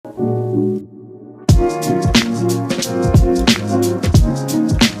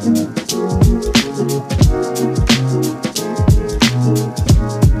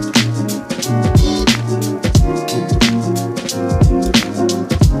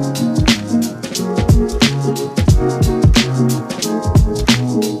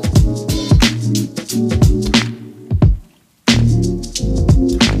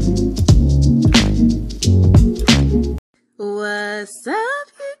What's up,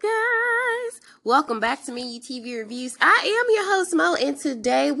 you guys? Welcome back to Menu TV Reviews. I am your host, Mo, and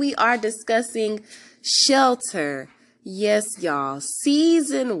today we are discussing Shelter. Yes, y'all.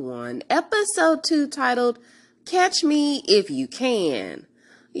 Season 1, Episode 2, titled Catch Me If You Can.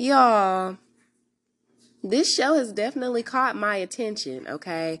 Y'all, this show has definitely caught my attention,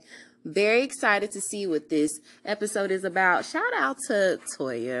 okay? Very excited to see what this episode is about. Shout out to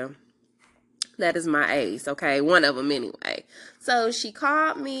Toya. That is my ace, okay? One of them anyway. So she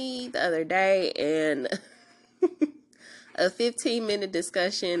called me the other day and a 15-minute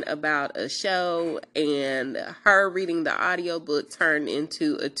discussion about a show, and her reading the audiobook turned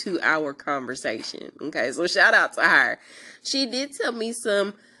into a 2-hour conversation. Okay, so shout out to her. She did tell me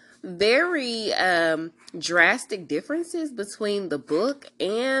some very drastic differences between the book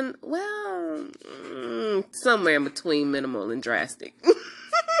and, well, somewhere in between minimal and drastic.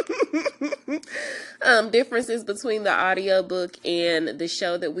 Differences between the audiobook and the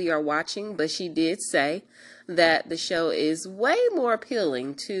show that we are watching, but she did say that the show is way more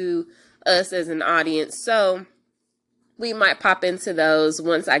appealing to us as an audience, so we might pop into those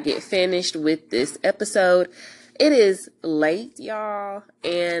once I get finished with this episode. It is late, y'all,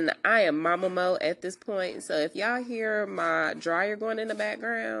 and I am Mama Mo at this point, so if y'all hear my dryer going in the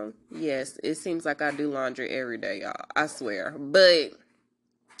background, yes, it seems like I do laundry every day, y'all, I swear, but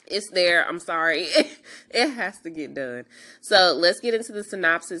it's there. I'm sorry. It has to get done. So let's get into the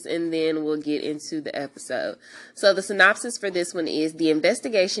synopsis and then we'll get into the episode. So the synopsis for this one is: the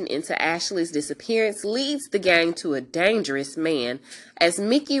investigation into Ashley's disappearance leads the gang to a dangerous man. As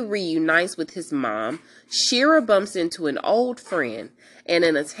Mickey reunites with his mom, Shira bumps into an old friend. And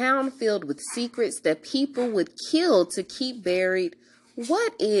in a town filled with secrets that people would kill to keep buried,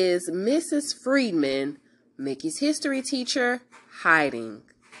 what is Mrs. Friedman, Mickey's history teacher, hiding?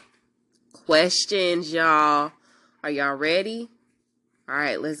 Questions, y'all. Are y'all ready? All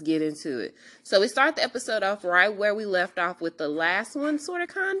right, let's get into it. So we start the episode off right where we left off with the last one, sort of,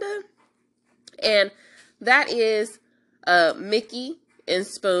 kinda. And that is Mickey and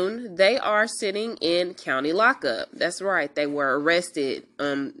Spoon. They are sitting in county lockup. That's right. They were arrested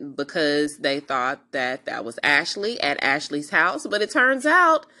because they thought that was Ashley at Ashley's house. But it turns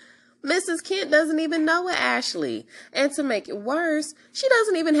out Mrs. Kent doesn't even know Ashley. And to make it worse, she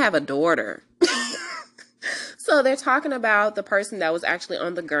doesn't even have a daughter. So they're talking about the person that was actually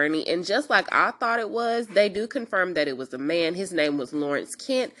on the gurney. And just like I thought it was, they do confirm that it was a man. His name was Lawrence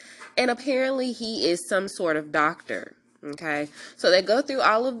Kent. And apparently he is some sort of doctor. Okay. So they go through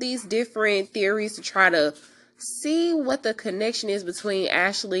all of these different theories to try to see what the connection is between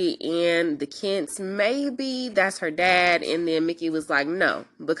Ashley and the Kents. Maybe that's her dad. And then Mickey was like, no,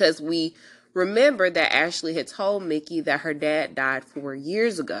 because we remember that Ashley had told Mickey that her dad died 4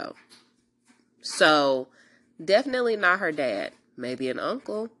 years ago. So definitely not her dad. Maybe an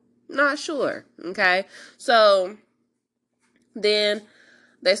uncle. Not sure. Okay. So then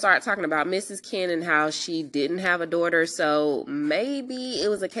they start talking about Mrs. Kent and how she didn't have a daughter. So maybe it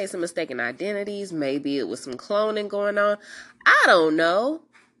was a case of mistaken identities. Maybe it was some cloning going on. I don't know.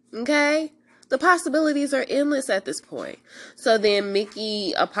 Okay. The possibilities are endless at this point. So then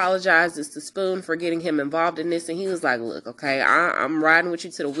Mickey apologizes to Spoon for getting him involved in this. And he was like, look, okay, I'm riding with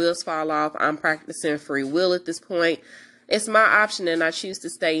you till the wheels fall off. I'm practicing free will at this point. It's my option and I choose to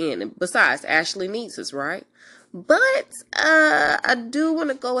stay in. And besides, Ashley needs us, right? But I do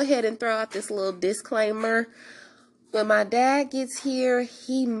want to go ahead and throw out this little disclaimer. When my dad gets here,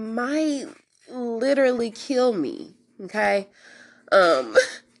 he might literally kill me. Okay?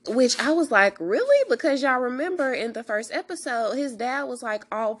 Which I was like, really? Because y'all remember in the first episode, his dad was like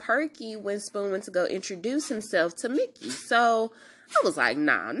all perky when Spoon went to go introduce himself to Mickey. So I was like,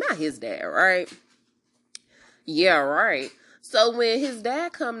 nah, not his dad, right? Yeah, right. So when his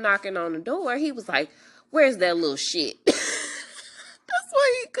dad come knocking on the door, he was like, where's that little shit? That's what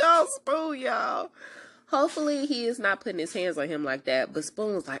he called Spoon, y'all. Hopefully he is not putting his hands on him like that. But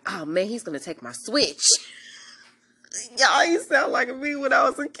Spoon was like, oh man, he's going to take my Switch. Y'all, you sound like me when I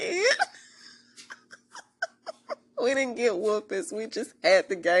was a kid. We didn't get whoopings. We just had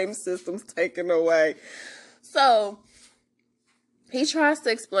the game systems taken away. So he tries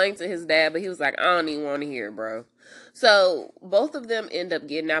to explain to his dad, but he was like, I don't even want to hear it, bro. So both of them end up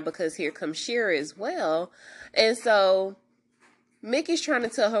getting out because here comes Shira as well. And so Mickey's trying to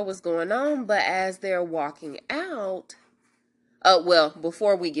tell her what's going on, but as they're walking out, well,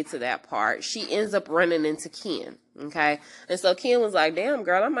 before we get to that part, she ends up running into Ken. Okay. And so Ken was like, damn,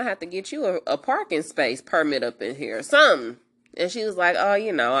 girl, I'm going to have to get you a parking space permit up in here or something. And she was like, oh,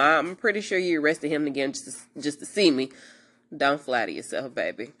 I'm pretty sure you arrested him again just to see me. Don't flatter yourself,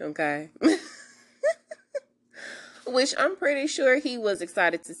 baby. Okay. Which I'm pretty sure he was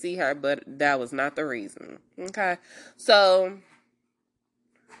excited to see her, but that was not the reason. Okay. So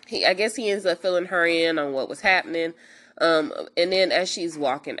I guess he ends up filling her in on what was happening. And then as she's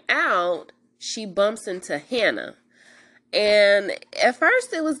walking out, she bumps into Hannah. And at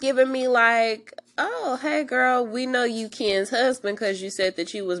first it was giving me like, oh, hey girl, we know you Ken's husband because you said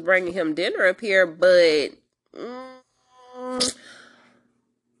that you was bringing him dinner up here, but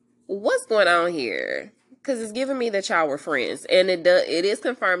what's going on here? Because it's giving me that y'all were friends. And it is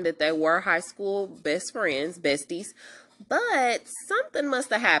confirmed that they were high school best friends, besties. But something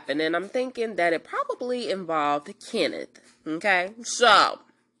must have happened. And I'm thinking that it probably involved Kenneth. Okay? So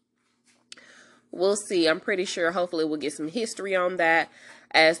we'll see. I'm pretty sure hopefully we'll get some history on that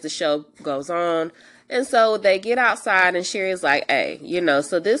as the show goes on. And so they get outside and Sherry's like, hey,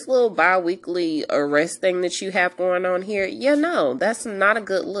 so this little bi-weekly arrest thing that you have going on here, that's not a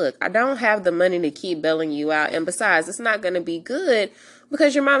good look. I don't have the money to keep bailing you out. And besides, it's not going to be good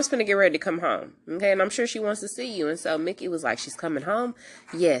because your mom's going to get ready to come home. Okay. And I'm sure she wants to see you. And so Mickey was like, she's coming home.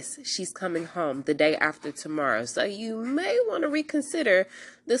 Yes, she's coming home the day after tomorrow. So you may want to reconsider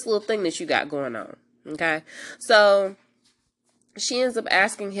this little thing that you got going on. Okay. So she ends up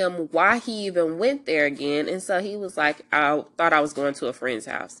asking him why he even went there again. And so he was like, I thought I was going to a friend's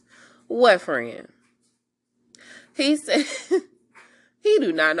house. What friend? He said, he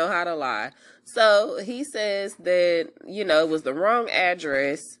do not know how to lie. So he says that, it was the wrong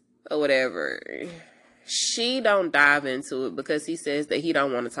address or whatever. She don't dive into it because he says that he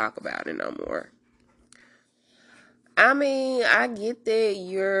don't want to talk about it no more. I mean, I get that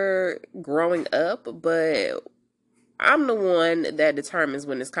you're growing up, but I'm the one that determines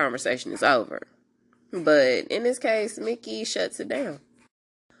when this conversation is over. But in this case, Mickey shuts it down.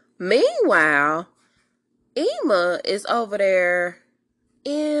 Meanwhile, Emma is over there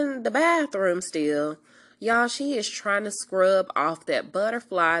in the bathroom still. Y'all, she is trying to scrub off that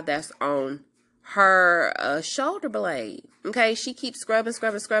butterfly that's on her shoulder blade. Okay, she keeps scrubbing.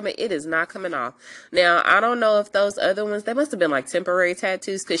 It is not coming off. Now, I don't know if those other ones, they must have been like temporary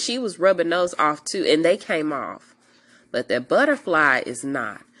tattoos because she was rubbing those off too and they came off. But that butterfly is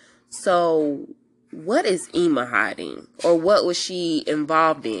not. So what is Emma hiding? Or what was she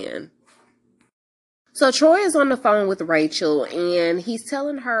involved in? So Troy is on the phone with Rachel and he's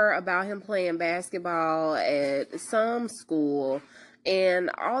telling her about him playing basketball at some school. And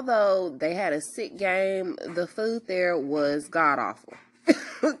although they had a sick game, the food there was god-awful.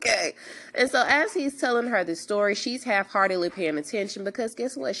 Okay. And so as he's telling her this story, she's half-heartedly paying attention because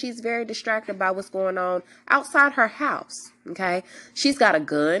guess what? She's very distracted by what's going on outside her house. Okay. She's got a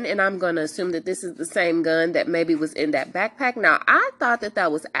gun and I'm going to assume that this is the same gun that maybe was in that backpack. Now, I thought that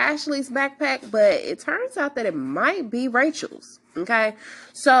that was Ashley's backpack, but it turns out that it might be Rachel's. Okay.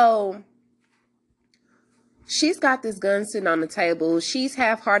 So she's got this gun sitting on the table. She's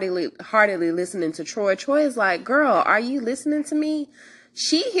half-heartedly listening to Troy. Troy is like, girl, are you listening to me?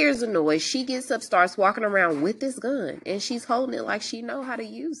 She hears a noise. She gets up, starts walking around with this gun, and she's holding it like she know how to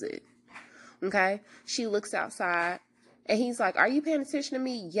use it. Okay? She looks outside, and he's like, are you paying attention to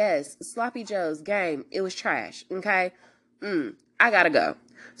me? Yes. Sloppy Joe's game. It was trash. Okay? I gotta go.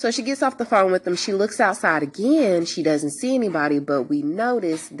 So she gets off the phone with him. She looks outside again. She doesn't see anybody, but we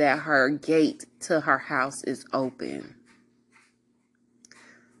notice that her gate to her house is open.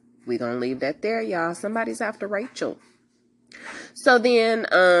 We're gonna leave that there, y'all. Somebody's after Rachel. So then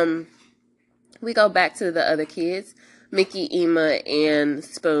we go back to the other kids, Mickey, Emma, and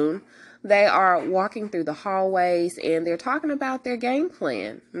Spoon. They are walking through the hallways and they're talking about their game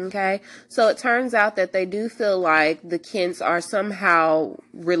plan. Okay. So it turns out that they do feel like the Kents are somehow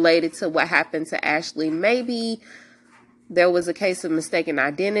related to what happened to Ashley. Maybe there was a case of mistaken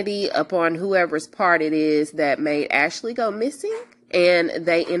identity upon whoever's part it is that made Ashley go missing and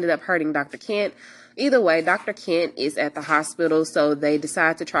they ended up hurting Dr. Kent. Either way, Dr. Kent is at the hospital, so they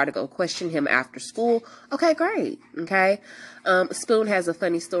decide to try to go question him after school. Okay, great. Okay. Spoon has a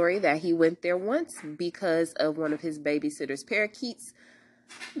funny story that he went there once because of one of his babysitter's parakeets.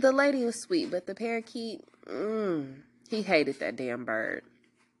 The lady was sweet, but the parakeet, he hated that damn bird.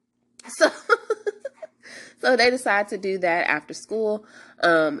 So, So they decide to do that after school.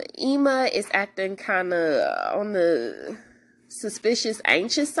 Emma is acting kind of on the suspicious,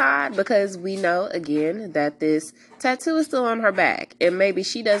 anxious side because we know, again, that this tattoo is still on her back. And maybe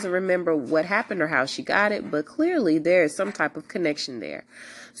she doesn't remember what happened or how she got it, but clearly there is some type of connection there.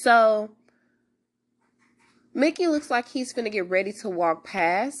 So Mickey looks like he's finna get ready to walk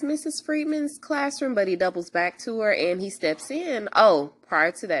past Mrs. Friedman's classroom, but he doubles back to her and he steps in. Oh,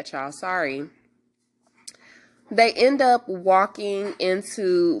 prior to that, y'all, sorry. They end up walking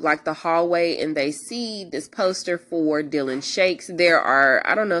into like the hallway and they see this poster for Dylan Shakes. There are,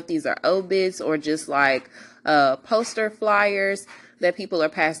 I don't know if these are obits or just like poster flyers that people are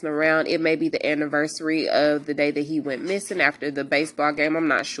passing around. It may be the anniversary of the day that he went missing after the baseball game. I'm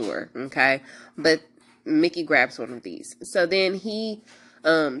not sure. Okay. But Mickey grabs one of these. So then he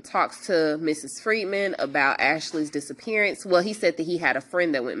talks to Mrs. Friedman about Ashley's disappearance. Well, he said that he had a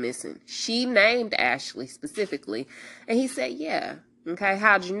friend that went missing. She named Ashley specifically. And he said, yeah. Okay,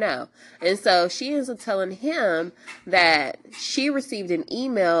 how'd you know? And so she ends up telling him that she received an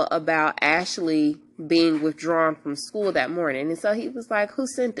email about Ashley being withdrawn from school that morning. And so he was like, who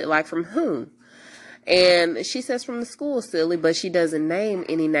sent it? Like, from whom? And she says from the school, silly, but she doesn't name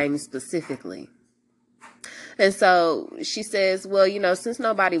any names specifically. And so she says, well, you know, since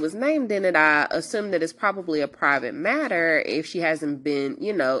nobody was named in it, I assume that it's probably a private matter if she hasn't been,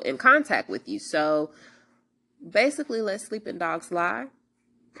 you know, in contact with you. So basically, let sleeping dogs lie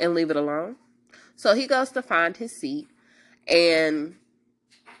and leave it alone. So he goes to find his seat and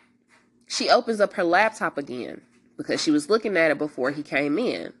she opens up her laptop again because she was looking at it before he came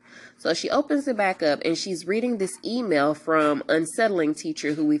in. So she opens it back up and she's reading this email from Unsettling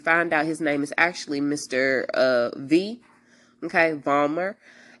Teacher, who we find out his name is actually Mr. V, okay, Vollmer.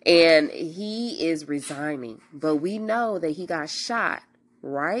 And he is resigning. But we know that he got shot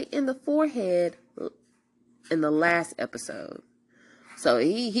right in the forehead in the last episode. So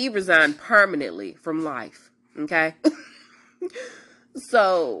he resigned permanently from life, okay?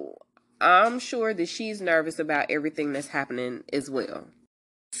 So I'm sure that she's nervous about everything that's happening as well.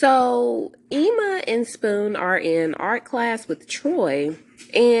 So Emma and Spoon are in art class with Troy,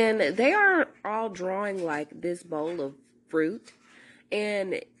 and they are all drawing like this bowl of fruit.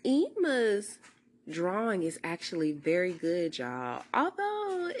 And Emma's drawing is actually very good, y'all.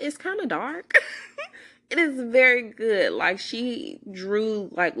 Although it's kind of dark. It is very good. Like, she drew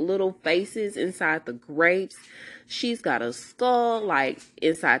like little faces inside the grapes. She's got a skull like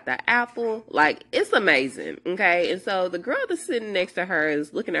inside the apple. Like, it's amazing. Okay. And so the girl that's sitting next to her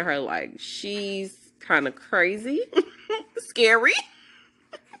is looking at her like she's kind of crazy, scary.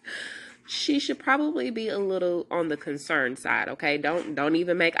 She should probably be a little on the concerned side. Okay. Don't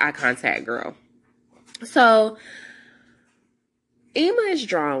even make eye contact, girl. So Emma is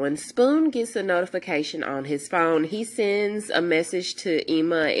drawing. Spoon gets a notification on his phone. He sends a message to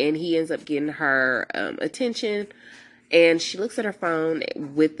Emma and he ends up getting her attention. And she looks at her phone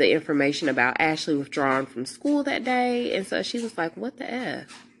with the information about Ashley withdrawing from school that day. And so she was like, what the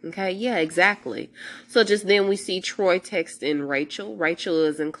F? Okay, yeah, exactly. So just then we see Troy texting Rachel. Rachel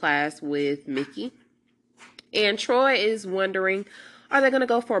is in class with Mickey. And Troy is wondering, are they going to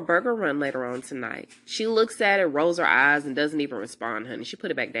go for a burger run later on tonight? She looks at it, rolls her eyes, and doesn't even respond, honey. She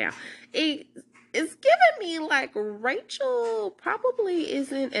put it back down. It's giving me like Rachel probably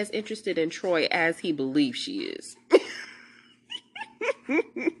isn't as interested in Troy as he believes she is.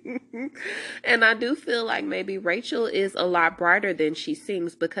 And I do feel like maybe Rachel is a lot brighter than she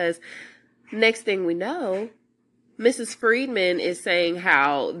seems, because next thing we know, Mrs. Friedman is saying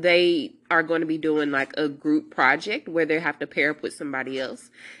how they are going to be doing like a group project where they have to pair up with somebody else.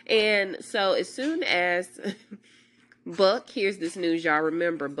 And so as soon as Buck hears this news, y'all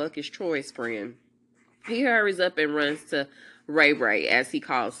remember Buck is Troy's friend. He hurries up and runs to Ray Ray, as he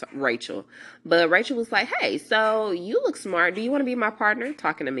calls Rachel. But Rachel was like, hey, so you look smart. Do you want to be my partner?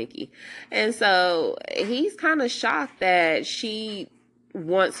 Talking to Mickey. And so he's kind of shocked that she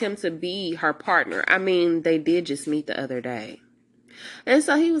wants him to be her partner. I mean, they did just meet the other day. And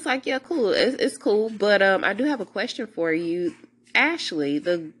so he was like, yeah, cool. It's cool. But I do have a question for you. Ashley,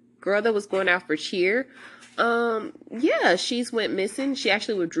 the girl that was going out for cheer, yeah, she's went missing. She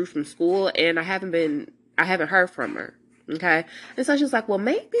actually withdrew from school and I haven't heard from her. Okay. And so she's like, well,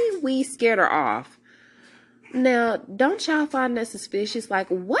 maybe we scared her off. Now, don't y'all find that suspicious? Like,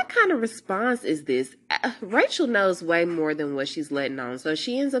 what kind of response is this? Rachel knows way more than what she's letting on. So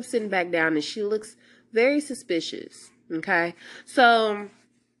she ends up sitting back down and she looks very suspicious. Okay. So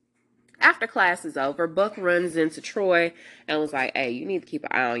after class is over, Buck runs into Troy and was like, hey, you need to keep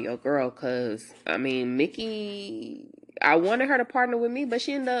an eye on your girl. Cause I mean, Mickey, I wanted her to partner with me, but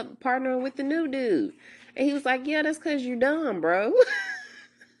she ended up partnering with the new dude. And he was like, yeah, that's because you're dumb, bro.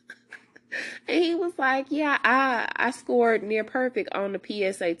 And he was like, yeah, I scored near perfect on the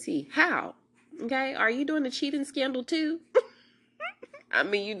PSAT. How? Okay, are you doing the cheating scandal too? I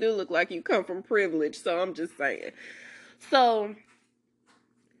mean, you do look like you come from privilege, so I'm just saying. So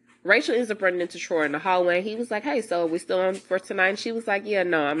Rachel ends up running into Troy in the hallway. He was like, hey, so are we still on for tonight? And she was like, yeah,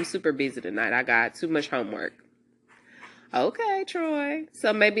 no, I'm super busy tonight. I got too much homework. Okay, Troy.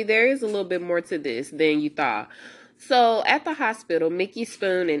 So maybe there is a little bit more to this than you thought. So at the hospital, Mickey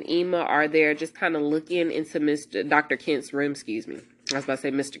Spoon and Emma are there just kind of looking into Dr. Kent's room, excuse me. I was about to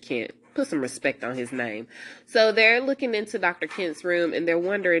say Mr. Kent. Put some respect on his name. So they're looking into Dr. Kent's room and they're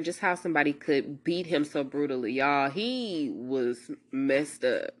wondering just how somebody could beat him so brutally. Y'all, he was messed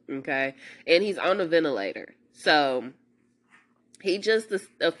up, okay? And he's on a ventilator. So he just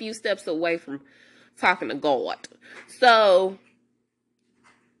a few steps away from talking to God. So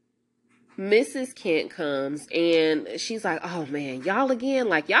Mrs. Kent comes and she's like, oh man, y'all again?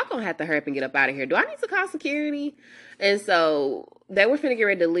 Like, y'all gonna have to hurry up and get up out of here. Do I need to call security? And so they were finna get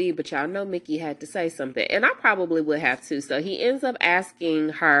ready to leave, but y'all know Mickey had to say something. And I probably would have too. So he ends up asking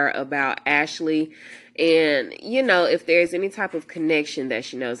her about Ashley and, you know, if there's any type of connection that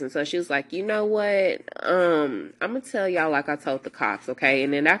she knows. And so she was like, you know what? I'm gonna tell y'all like I told the cops, okay?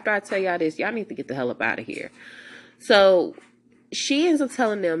 And then after I tell y'all this, y'all need to get the hell up out of here. So she ends up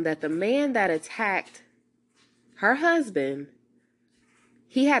telling them that the man that attacked her husband,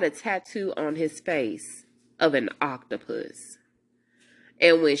 he had a tattoo on his face of an octopus.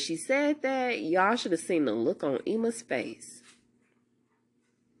 And when she said that, y'all should have seen the look on Emma's face.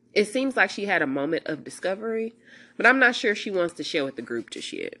 It seems like she had a moment of discovery, but I'm not sure she wants to share with the group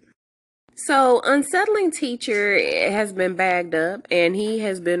just yet. So, Unsettling Teacher has been bagged up and he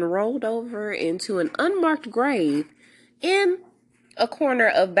has been rolled over into an unmarked grave in a corner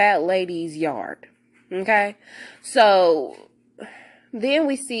of Bad Lady's yard. Okay? So then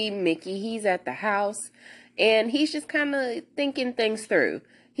we see Mickey. He's at the house and he's just kind of thinking things through.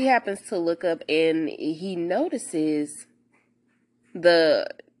 He happens to look up and he notices the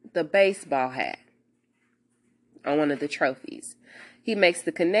baseball hat on one of the trophies. He makes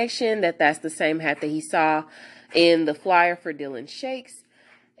the connection that that's the same hat that he saw in the flyer for Dylan Shakes.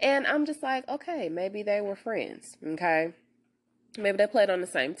 And I'm just like, okay, maybe they were friends. Okay? Maybe they played on the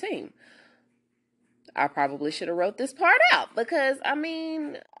same team. I probably should have wrote this part out because, I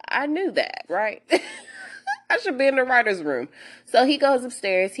mean, I knew that, right? I should be in the writer's room. So he goes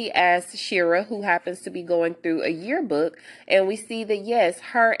upstairs. He asks Shira, who happens to be going through a yearbook, and we see that, yes,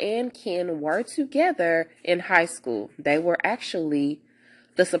 her and Ken were together in high school. They were actually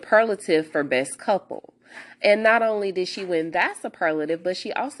the superlative for best couple. And not only did she win that superlative, but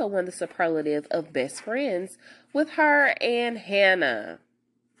she also won the superlative of best friends with her and Hannah.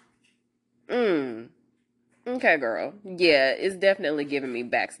 Okay, girl. Yeah, it's definitely giving me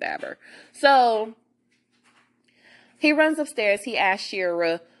backstabber. So he runs upstairs. He asks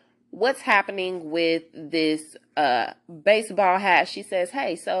Shira what's happening with this baseball hat. She says,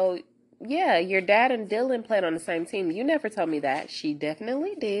 hey, so yeah, your dad and Dylan played on the same team. You never told me that. She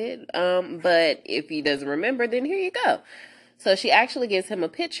definitely did. But if he doesn't remember, then here you go. So she actually gives him a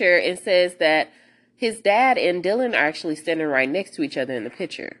picture and says that his dad and Dylan are actually standing right next to each other in the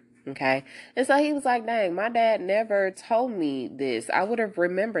picture. Okay. And so he was like, dang, my dad never told me this. I would have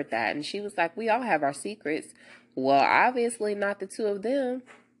remembered that. And she was like, we all have our secrets. Well, obviously not the two of them.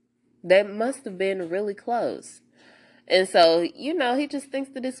 They must have been really close. And so, you know, he just thinks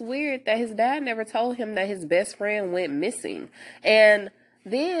that it's weird that his dad never told him that his best friend went missing. And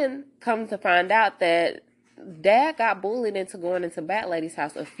then come to find out that Dad got bullied into going into Bat Lady's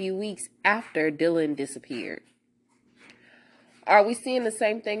house a few weeks after Dylan disappeared. Are we seeing the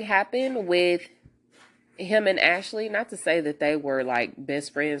same thing happen with him and Ashley? Not to say that they were like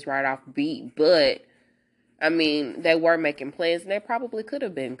best friends right off beat, but I mean, they were making plans and they probably could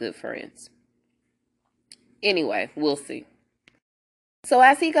have been good friends. Anyway, we'll see. So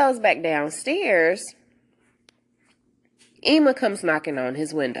as he goes back downstairs, Emma comes knocking on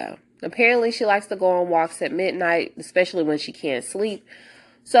his window. Apparently she likes to go on walks at midnight, especially when she can't sleep.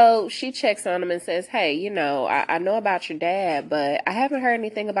 So she checks on him and says, hey, you know, I know about your dad, but I haven't heard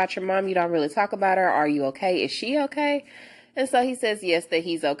anything about your mom. You don't really talk about her. Are you okay? Is she okay? And so he says, yes, that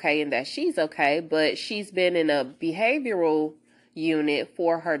he's okay and that she's okay, but she's been in a behavioral unit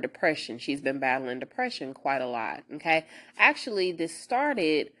for her depression. She's been battling depression quite a lot. Okay. Actually, this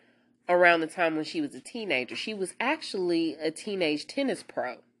started around the time when she was a teenager. She was actually a teenage tennis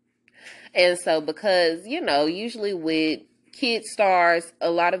pro. And so because, you know, usually with kid stars,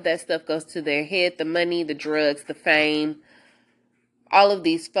 a lot of that stuff goes to their head, the money, the drugs, the fame, all of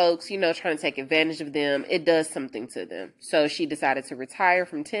these folks, trying to take advantage of them, it does something to them. So she decided to retire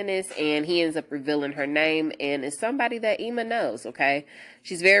from tennis, and he ends up revealing her name, and it's somebody that Ema knows, okay?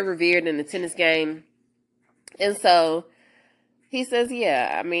 She's very revered in the tennis game. And so he says,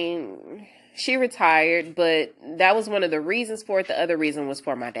 yeah, I mean, she retired, but that was one of the reasons for it. The other reason was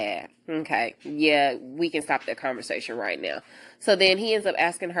for my dad. Okay, yeah, we can stop that conversation right now. So then he ends up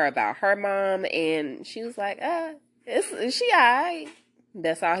asking her about her mom, and she was like, is she all right?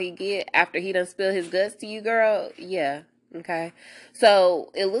 That's all he get after he done spill his guts to you, girl? Yeah. Okay.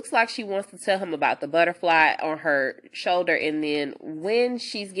 So it looks like she wants to tell him about the butterfly on her shoulder. And then when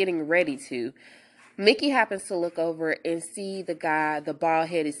she's getting ready to, Mickey happens to look over and see the guy, the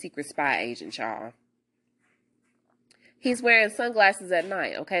bald-headed secret spy agent, y'all. He's wearing sunglasses at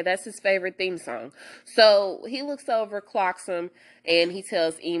night, okay? That's his favorite theme song. So he looks over, clocks him, and he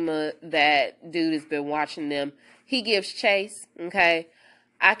tells Ema that dude has been watching them. He gives chase, okay?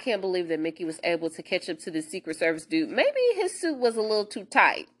 I can't believe that Mickey was able to catch up to the Secret Service dude. Maybe his suit was a little too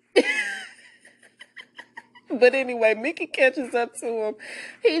tight. But anyway, Mickey catches up to him.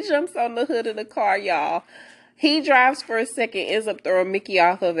 He jumps on the hood of the car, y'all. He drives for a second, ends up throwing Mickey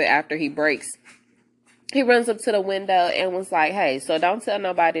off of it after he brakes. He runs up to the window and was like, hey, so don't tell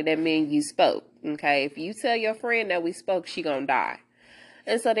nobody that me and you spoke, okay? If you tell your friend that we spoke, she gonna die.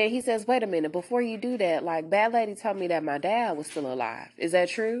 And so then he says, wait a minute, before you do that, like, Bad Lady told me that my dad was still alive. Is that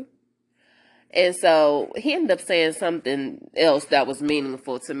true? And so he ended up saying something else that was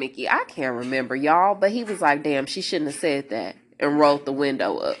meaningful to Mickey. I can't remember, y'all, but he was like, damn, she shouldn't have said that, and rolled the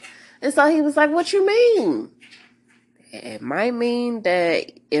window up. And so he was like, what you mean? It might mean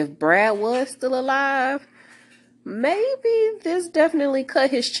that if Brad was still alive, maybe this definitely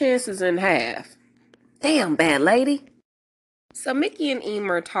cut his chances in half. Damn, Bad Lady. So Mickey and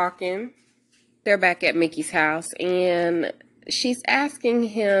Ema are talking. They're back at Mickey's house, and she's asking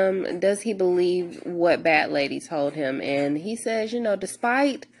him, does he believe what Bad Lady told him? And he says,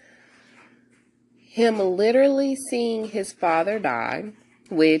 despite him literally seeing his father die,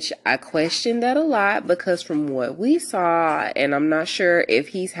 which I question that a lot because from what we saw, and I'm not sure if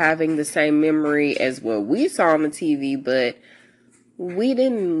he's having the same memory as what we saw on the TV, but we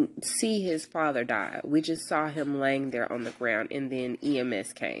didn't see his father die. We just saw him laying there on the ground, and then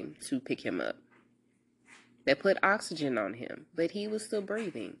EMS came to pick him up. They put oxygen on him, but he was still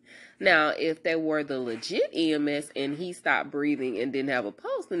breathing. Now, if they were the legit EMS and he stopped breathing and didn't have a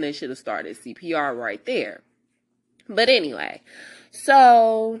pulse, then they should have started CPR right there. But anyway,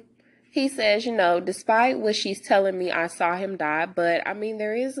 so he says, despite what she's telling me, I saw him die, but I mean,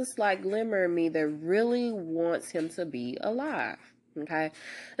 there is a slight glimmer in me that really wants him to be alive. Okay.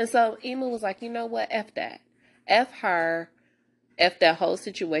 And so Ema was like, you know what? F that. F her. F that whole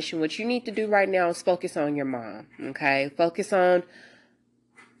situation. What you need to do right now is focus on your mom. Okay. Focus on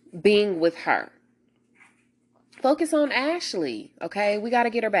being with her. Focus on Ashley. Okay. We got to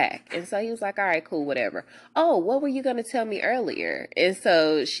get her back. And so he was like, all right, cool, whatever. Oh, what were you going to tell me earlier? And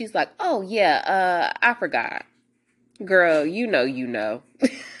so she's like, oh yeah, I forgot. Girl, you know.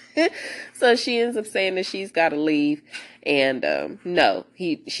 So she ends up saying that she's got to leave, and no,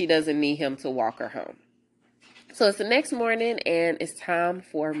 she doesn't need him to walk her home. So it's the next morning, and it's time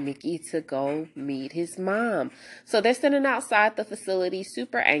for Mickey to go meet his mom. So they're standing outside the facility,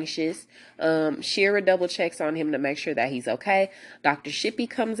 super anxious. Shira double checks on him to make sure that he's okay. Dr. Shippey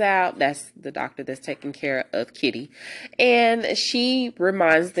comes out. That's the doctor that's taking care of Kitty. And she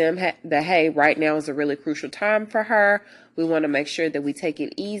reminds them that, hey, right now is a really crucial time for her. We want to make sure that we take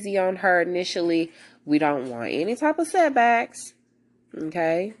it easy on her initially. We don't want any type of setbacks.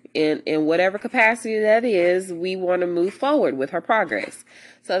 Okay, in whatever capacity that is, we want to move forward with her progress.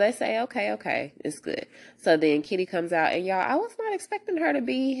 So they say, okay, it's good. So then Kitty comes out, and y'all, I was not expecting her to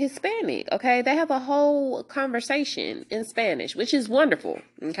be Hispanic. Okay, they have a whole conversation in Spanish, which is wonderful.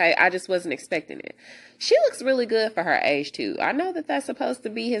 Okay, I just wasn't expecting it. She looks really good for her age too. I know that that's supposed to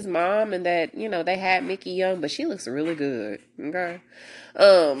be his mom, and that they had Mickey young, but she looks really good. Okay,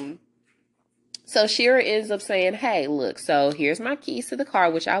 So Shira ends up saying, hey, look, so here's my keys to the car,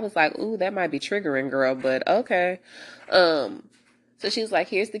 which I was like, ooh, that might be triggering, girl, but okay. So she was like,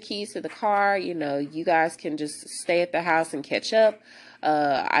 here's the keys to the car. You guys can just stay at the house and catch up.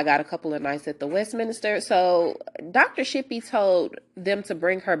 I got a couple of nights at the Westminster. So Dr. Shippey told them to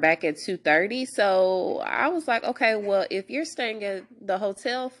bring her back at 2:30. So I was like, okay, well, if you're staying at the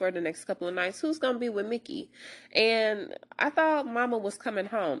hotel for the next couple of nights, who's going to be with Mickey? And I thought Mama was coming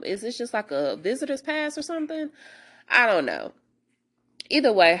home. Is this just like a visitor's pass or something? I don't know.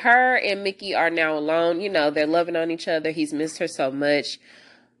 Either way, her and Mickey are now alone. They're loving on each other. He's missed her so much,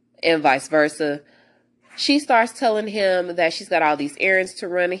 and vice versa. she starts telling him that she's got all these errands to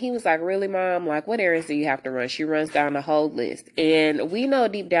run. And he was like, really, Mom? Like, what errands do you have to run? She runs down the whole list. And we know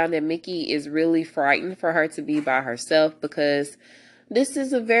deep down that Mickey is really frightened for her to be by herself, because this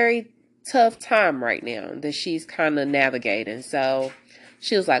is a very tough time right now that she's kind of navigating. So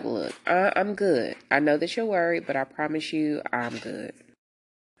she was like, look, I'm good. I know that you're worried, but I promise you I'm good.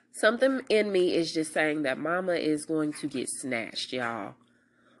 Something in me is just saying that Mama is going to get snatched, y'all.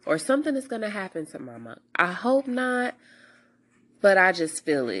 Or something is going to happen to Mama. I hope not, but I just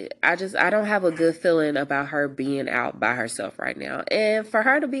feel it. I don't have a good feeling about her being out by herself right now. And for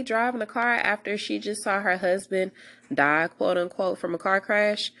her to be driving a car after she just saw her husband die, quote unquote, from a car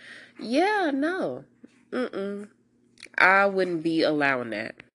crash, yeah, no. I wouldn't be allowing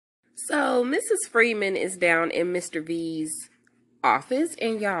that. So Mrs. Freeman is down in Mr. V's office,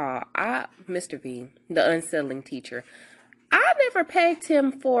 and y'all, Mr. V, the unsettling teacher, I never pegged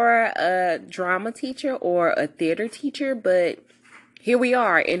him for a drama teacher or a theater teacher, but here we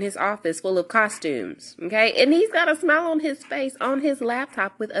are in his office full of costumes, okay? And he's got a smile on his face on his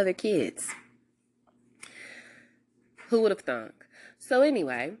laptop with other kids. Who would have thunk? So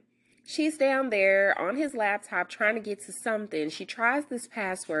anyway, she's down there on his laptop trying to get to something. She tries this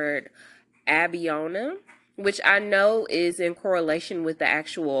password, Abiona, which I know is in correlation with the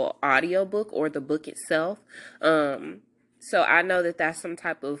actual audiobook or the book itself. So I know that that's some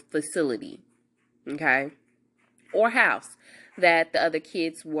type of facility, okay, or house that the other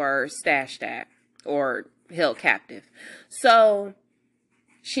kids were stashed at or held captive. So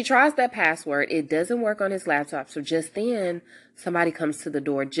she tries that password. It doesn't work on his laptop. So just then, somebody comes to the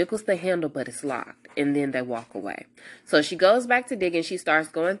door, jiggles the handle, but it's locked. And then they walk away. So she goes back to digging. She starts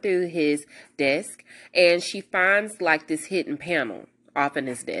going through his desk, and she finds like this hidden panel off in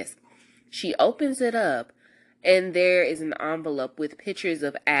his desk. She opens it up, and there is an envelope with pictures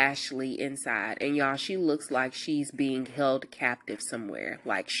of Ashley inside. And y'all, she looks like she's being held captive somewhere.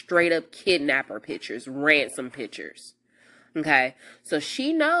 Like straight up kidnapper pictures, ransom pictures. Okay, so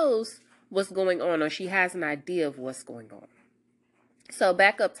she knows what's going on, or she has an idea of what's going on. So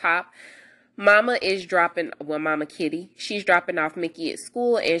back up top, Mama Kitty, she's dropping off Mickey at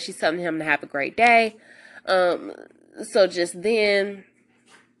school, and she's telling him to have a great day. So just then,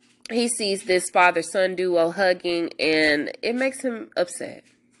 he sees this father-son duo hugging, and it makes him upset.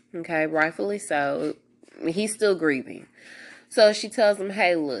 Okay, rightfully so. He's still grieving. So she tells him,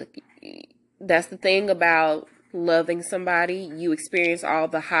 hey, look, that's the thing about loving somebody. You experience all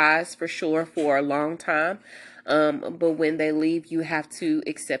the highs for sure for a long time. But when they leave, you have to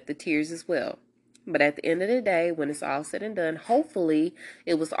accept the tears as well. But at the end of the day, when it's all said and done, hopefully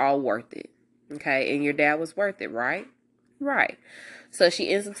it was all worth it. Okay, and your dad was worth it, right? Right. So she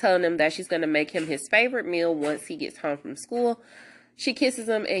ends up telling him that she's going to make him his favorite meal once he gets home from school. She kisses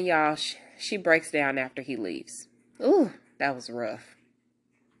him, and y'all, she breaks down after he leaves. Ooh, that was rough.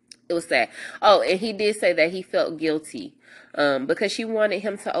 It was sad. Oh, and he did say that he felt guilty because she wanted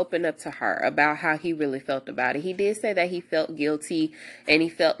him to open up to her about how he really felt about it. He did say that he felt guilty, and he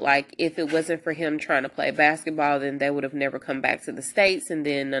felt like if it wasn't for him trying to play basketball, then they would have never come back to the States, and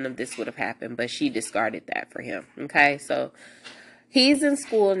then none of this would have happened. But she discarded that for him. Okay, so he's in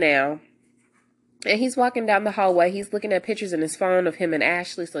school now, and he's walking down the hallway. He's looking at pictures in his phone of him and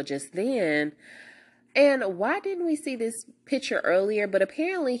Ashley. So just then, and why didn't we see this picture earlier? But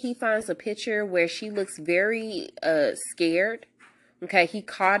apparently he finds a picture where she looks very scared. Okay, he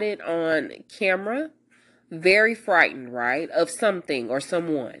caught it on camera. Very frightened, right? Of something or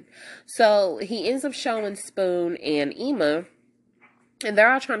someone. So he ends up showing Spoon and Emma, and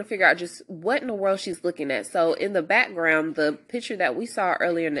they're all trying to figure out just what in the world she's looking at. So in the background, the picture that we saw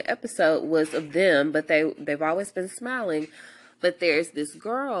earlier in the episode was of them, but they've always been smiling. But there's this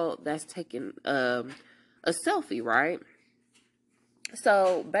girl that's taking a selfie, right?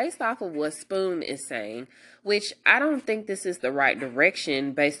 So based off of what Spoon is saying, which I don't think this is the right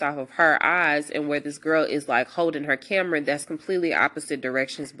direction based off of her eyes and where this girl is like holding her camera, that's completely opposite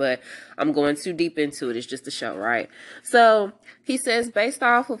directions, but I'm going too deep into it. It's just a show, right? So he says based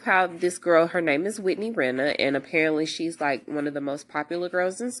off of how this girl, her name is Whitney Renna, and apparently she's like one of the most popular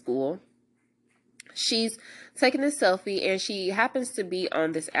girls in school. She's taking a selfie, and she happens to be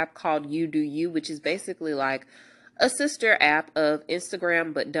on this app called You Do You, which is basically like a sister app of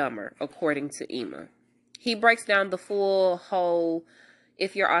Instagram, but dumber, according to Emma. He breaks down the full whole,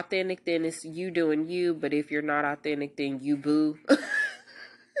 if you're authentic, then it's you doing you, but if you're not authentic, then you boo.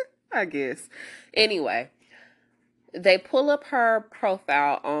 I guess. Anyway, they pull up her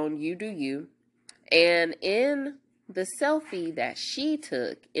profile on You Do You, and in the selfie that she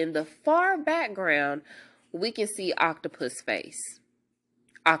took, in the far background, we can see Octopus face.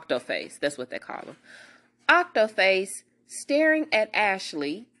 Octoface, that's what they call him. Octoface staring at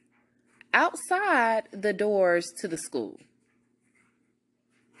Ashley outside the doors to the school.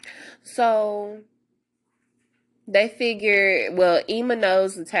 So they figure, well, Ema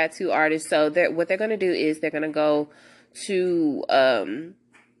knows the tattoo artist, so what they're going to do is they're going to go to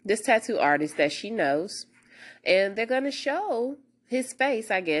this tattoo artist that she knows, and they're going to show his face,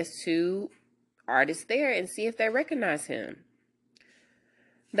 I guess, to artists there and see if they recognize him.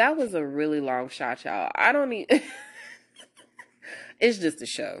 That was a really long shot, y'all. I don't need... It's just a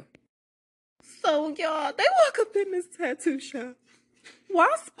show. So, y'all, they walk up in this tattoo shop.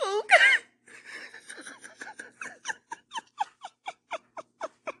 Why Spook?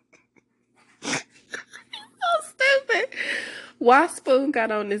 So stupid. Why Spoon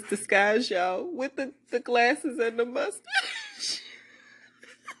got on this disguise, y'all, with the glasses and the mustache.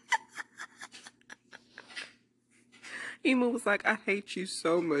 Ema was like, I hate you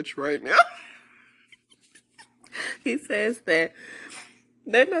so much right now. He says that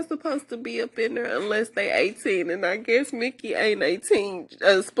they're not supposed to be up in there unless they 18. And I guess Mickey ain't 18.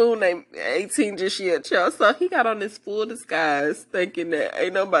 Spoon ain't 18 just yet, y'all. So he got on this full disguise thinking that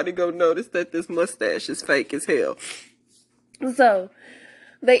ain't nobody gonna notice that this mustache is fake as hell. So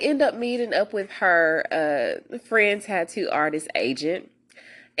they end up meeting up with her friend tattoo artist agent.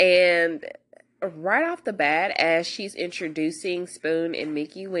 And right off the bat, as she's introducing Spoon and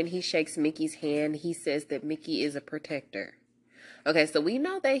Mickey, when he shakes Mickey's hand, he says that Mickey is a protector. Okay, so we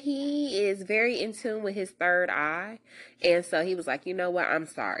know that he is very in tune with his third eye. And so he was like, you know what? I'm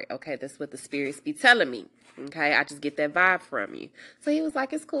sorry. Okay, that's what the spirits be telling me. Okay, I just get that vibe from you. So he was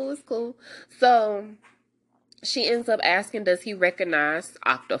like, it's cool, it's cool. So she ends up asking, does he recognize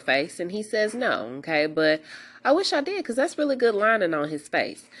Octoface? And he says no. Okay, but I wish I did, because that's really good lining on his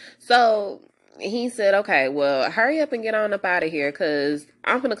face. So he said, okay, well, hurry up and get on up out of here, because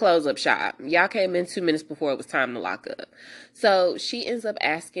I'm going to close up shop. Y'all came in 2 minutes before it was time to lock up. So she ends up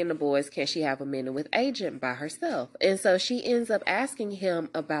asking the boys, can she have a minute with Agent by herself? And so she ends up asking him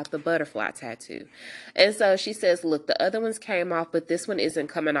about the butterfly tattoo. And so she says, look, the other ones came off, but this one isn't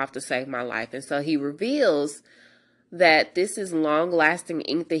coming off to save my life. And so he reveals that this is long-lasting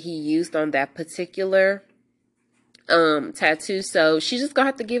ink that he used on that particular tattoo. So she's just gonna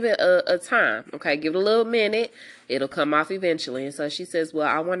have to give it a time. Okay, give it a little minute, it'll come off eventually. And so she says, well,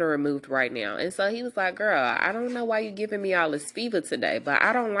 I want it removed right now. And so he was like, girl, I don't know why you're giving me all this fever today, but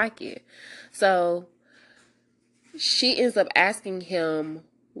I don't like it. So she ends up asking him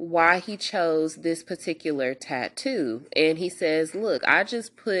why he chose this particular tattoo. And he says, look, I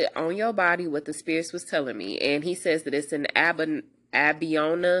just put on your body what the spirits was telling me. And he says that it's an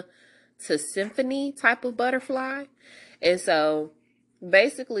Abiona to symphony type of butterfly. And so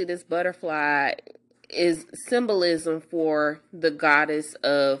basically this butterfly is symbolism for the goddess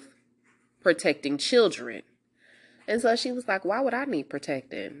of protecting children. And so she was like, why would I need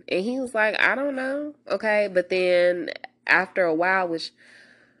protecting? And he was like, I don't know. Okay. But then after a while, which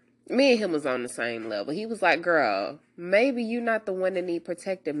me and him was on the same level, he was like, girl, maybe you're not the one that need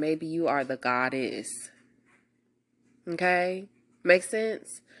protected. Maybe you are the goddess. Okay. Makes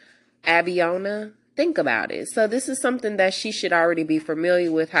sense? Abiona, think about it. So this is something that she should already be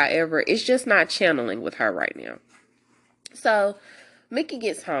familiar with. However, it's just not channeling with her right now. So Mickey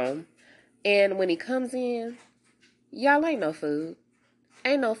gets home, and when he comes in, y'all, ain't no food.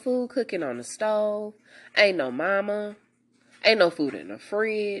 Ain't no food cooking on the stove. Ain't no mama. Ain't no food in the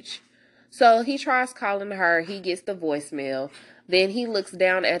fridge. So he tries calling her. He gets the voicemail. Then he looks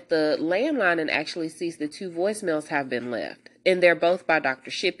down at the landline and actually sees the 2 voicemails have been left. And they're both by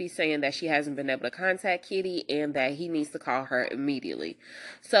Dr. Shippy, saying that she hasn't been able to contact Kitty and that he needs to call her immediately.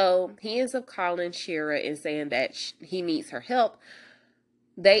 So he ends up calling Shira and saying that he needs her help.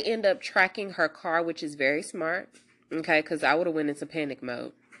 They end up tracking her car, which is very smart. Okay, because I would have went into panic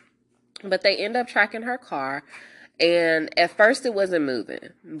mode. But they end up tracking her car. And at first it wasn't moving,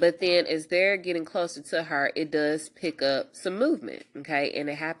 but then as they're getting closer to her, it does pick up some movement, okay? And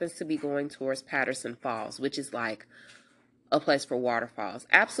it happens to be going towards Patterson Falls, which is like a place for waterfalls.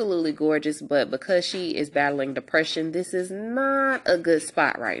 Absolutely gorgeous, but because she is battling depression, this is not a good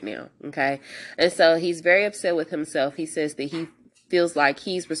spot right now, okay? And so he's very upset with himself. He says that he feels like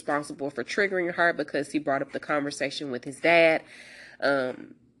he's responsible for triggering her because he brought up the conversation with his dad.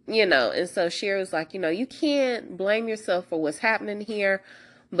 You know, and so Shira's like, you know, you can't blame yourself for what's happening here.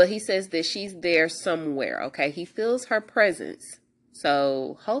 But he says that she's there somewhere, okay? He feels her presence.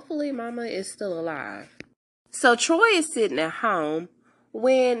 So hopefully Mama is still alive. So Troy is sitting at home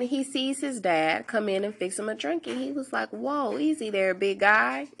when he sees his dad come in and fix him a drink. And he was like, whoa, easy there, big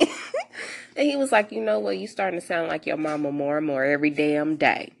guy. And he was like, you know what? You starting to sound like your mama more and more every damn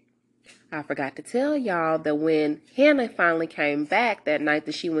day. I forgot to tell y'all that when Hannah finally came back that night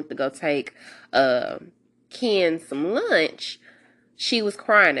that she went to go take Ken some lunch, she was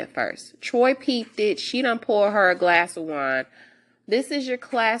crying at first. Troy peeped it. She done poured her a glass of wine. This is your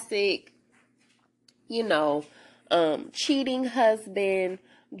classic, cheating husband,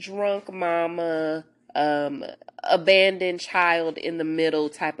 drunk mama, abandoned child in the middle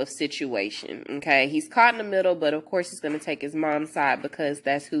type of situation. Okay, he's caught in the middle, but of course he's going to take his mom's side because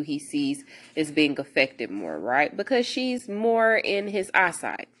that's who he sees is being affected more, right? Because she's more in his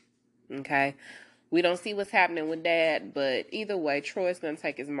eyesight. Okay, we don't see what's happening with dad, but either way, Troy's going to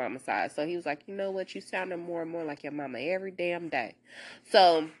take his mama's side. So he was like, you know what, you sounding more and more like your mama every damn day.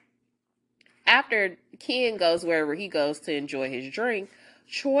 So after Ken goes wherever he goes to enjoy his drink,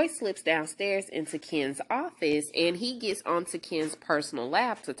 Troy slips downstairs into Ken's office and he gets onto Ken's personal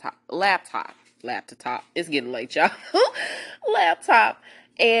laptop. It's getting late, y'all. Laptop.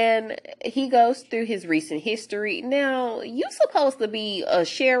 And he goes through his recent history. Now, you're supposed to be a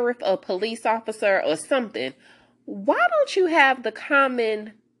sheriff, a police officer, or something. Why don't you have the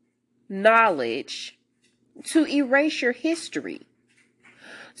common knowledge to erase your history?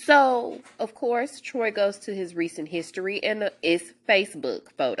 So, of course, Troy goes to his recent history and it's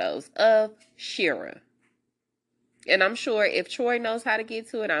Facebook photos of Shira. And I'm sure if Troy knows how to get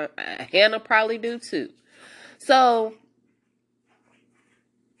to it, Hannah probably do too. So,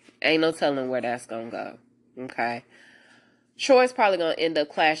 ain't no telling where that's going to go. Okay. Troy's probably going to end up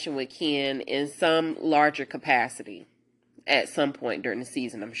clashing with Ken in some larger capacity at some point during the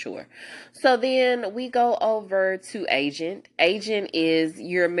season, I'm sure. So then we go over to Agent. Agent is,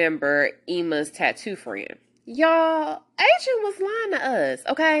 you remember, Emma's tattoo friend. Y'all, Agent was lying to us,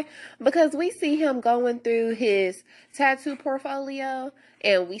 okay? Because we see him going through his tattoo portfolio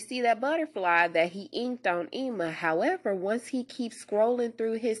and we see that butterfly that he inked on Emma. However, once he keeps scrolling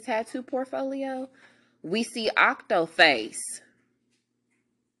through his tattoo portfolio, we see Octoface.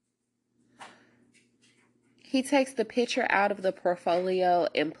 He takes the picture out of the portfolio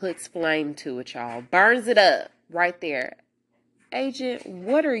and puts flame to it, y'all. Burns it up right there. Agent,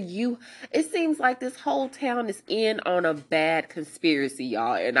 what are you? It seems like this whole town is in on a bad conspiracy,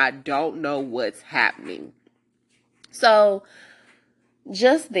 y'all, and I don't know what's happening. So,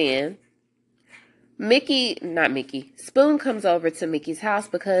 just then, Spoon comes over to Mickey's house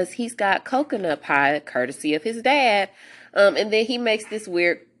because he's got coconut pie, courtesy of his dad, and then he makes this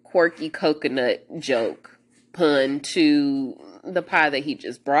weird, quirky coconut joke. Pun to the pie that he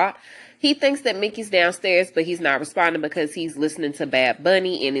just brought. He thinks that Mickey's downstairs, but he's not responding because he's listening to Bad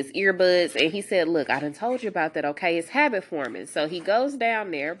Bunny in his earbuds. And he said, look, I done told you about that, okay? It's habit forming. So he goes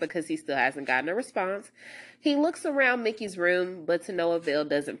down there because he still hasn't gotten a response. He looks around Mickey's room, but to no avail,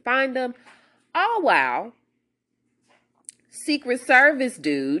 doesn't find him. All while, Secret Service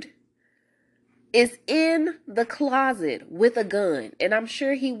dude is in the closet with a gun. And I'm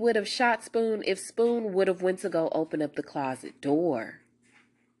sure he would have shot Spoon if Spoon would have went to go open up the closet door.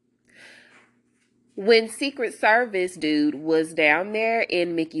 When Secret Service dude was down there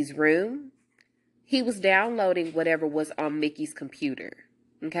in Mickey's room, he was downloading whatever was on Mickey's computer.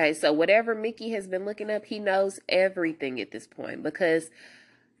 Okay, so whatever Mickey has been looking up, he knows everything at this point because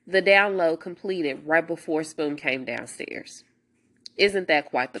the download completed right before Spoon came downstairs. Isn't that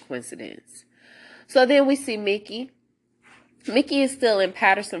quite the coincidence? So then we see Mickey. Mickey is still in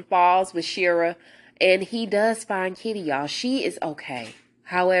Patterson Falls with Shira, and he does find Kitty, y'all. She is okay.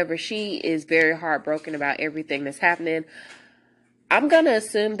 However, she is very heartbroken about everything that's happening. I'm going to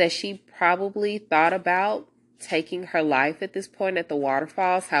assume that she probably thought about taking her life at this point at the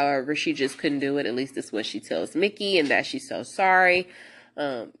waterfalls. However, she just couldn't do it. At least that's what she tells Mickey, and that she's so sorry.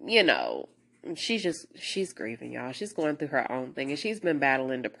 She's grieving, y'all. She's going through her own thing, and she's been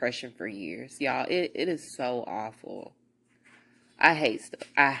battling depression for years, y'all. It is so awful. I hate stuff.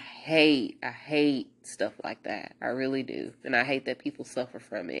 I hate stuff like that. I really do. And I hate that people suffer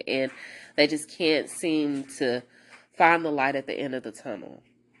from it, and they just can't seem to find the light at the end of the tunnel.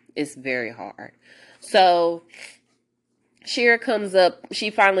 It's very hard. So Shira comes up. She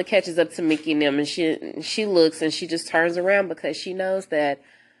finally catches up to Mickey and them, and she looks and she just turns around because she knows that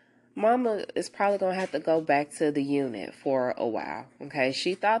Mama is probably going to have to go back to the unit for a while, okay?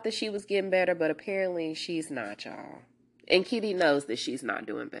 She thought that she was getting better, but apparently she's not, y'all. And Kitty knows that she's not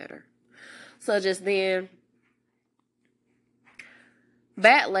doing better. So just then,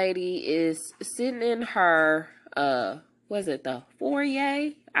 Bat Lady is sitting in her, the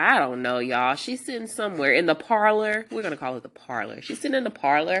foyer? I don't know, y'all. She's sitting somewhere in the parlor. We're going to call it the parlor. She's sitting in the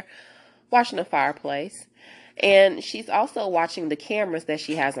parlor watching the fireplace. And she's also watching the cameras that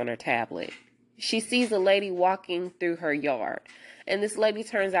she has on her tablet. She sees a lady walking through her yard. And this lady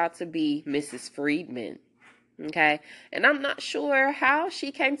turns out to be Mrs. Friedman. Okay. And I'm not sure how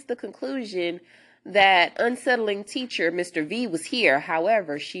she came to the conclusion that unsettling teacher, Mr. V, was here.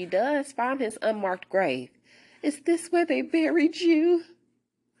 However, she does find his unmarked grave. Is this where they buried you?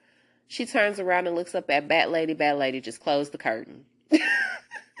 She turns around and looks up at Bat Lady. Bat Lady just closed the curtain.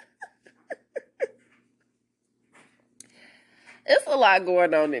 It's a lot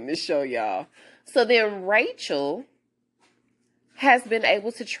going on in this show, y'all. So then Rachel has been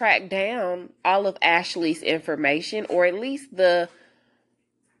able to track down all of Ashley's information, or at least the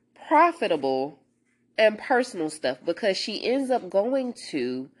profitable and personal stuff, because she ends up going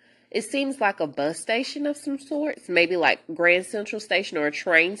to, it seems like a bus station of some sorts, maybe like Grand Central Station or a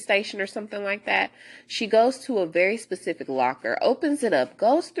train station or something like that. She goes to a very specific locker, opens it up,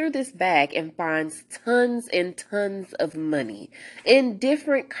 goes through this bag and finds tons and tons of money in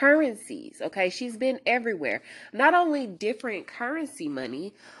different currencies. Okay, she's been everywhere. Not only different currency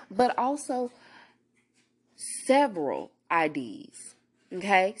money, but also several IDs.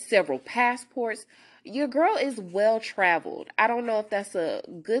 Okay, several passports. Your girl is well traveled. I don't know if that's a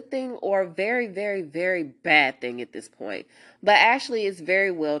good thing or a very, very, very bad thing at this point. But Ashley is very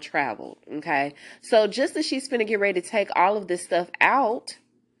well traveled. Okay. So just as she's finna get ready to take all of this stuff out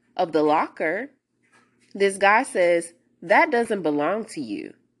of the locker, this guy says, "That doesn't belong to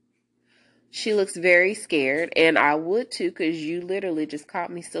you." She looks very scared, and I would too, because you literally just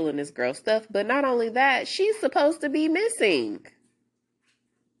caught me stealing this girl's stuff. But not only that, she's supposed to be missing.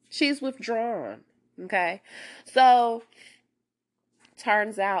 She's withdrawn. Okay, so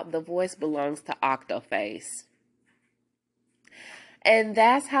turns out the voice belongs to Octoface. And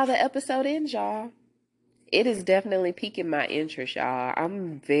that's how the episode ends, y'all. It is definitely piquing my interest, y'all.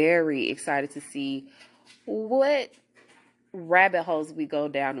 I'm very excited to see what rabbit holes we go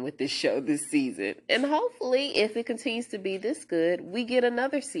down with this show this season. And hopefully, if it continues to be this good, we get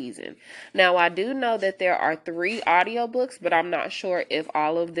another season. Now, I do know that there are 3 audiobooks, but I'm not sure if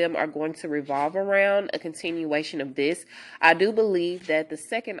all of them are going to revolve around a continuation of this. I do believe that the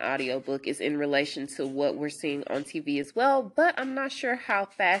second audiobook is in relation to what we're seeing on TV as well, but I'm not sure how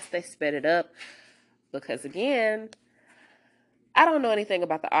fast they sped it up, because again, I don't know anything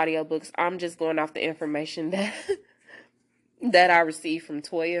about the audiobooks. I'm just going off the information that I received from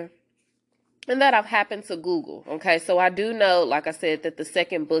Toya and that I've happened to Google. Okay, so I do know, like I said, that the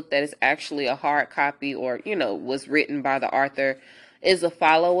second book that is actually a hard copy, or, was written by the author, is a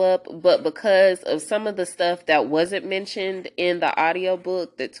follow-up. But because of some of the stuff that wasn't mentioned in the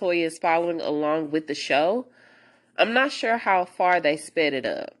audiobook that Toya is following along with the show, I'm not sure how far they sped it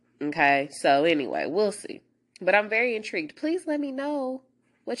up. Okay, so anyway, we'll see. But I'm very intrigued. Please let me know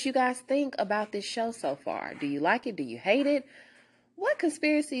what you guys think about this show so far. Do you like it? Do you hate it? What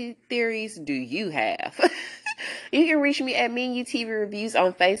conspiracy theories do you have? You can reach me at Me and You TV Reviews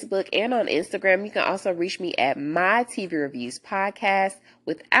on Facebook and on Instagram. You can also reach me at My TV Reviews Podcast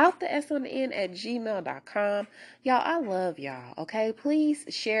without the S on the end at gmail.com. Y'all, I love y'all, okay? Please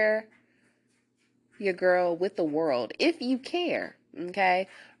share your girl with the world if you care. Okay,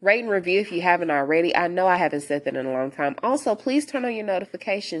 rate and review if you haven't already. I know I haven't said that in a long time. Also, please turn on your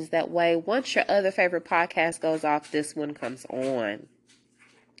notifications. That way, once your other favorite podcast goes off, this one comes on.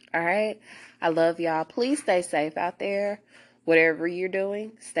 All right, I love y'all. Please stay safe out there. Whatever you're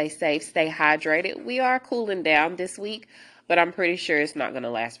doing, stay safe, stay hydrated. We are cooling down this week, but I'm pretty sure it's not going to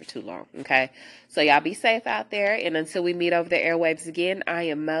last for too long. Okay, so y'all be safe out there. And until we meet over the airwaves again, I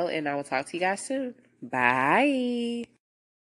am Mo, and I will talk to you guys soon. Bye.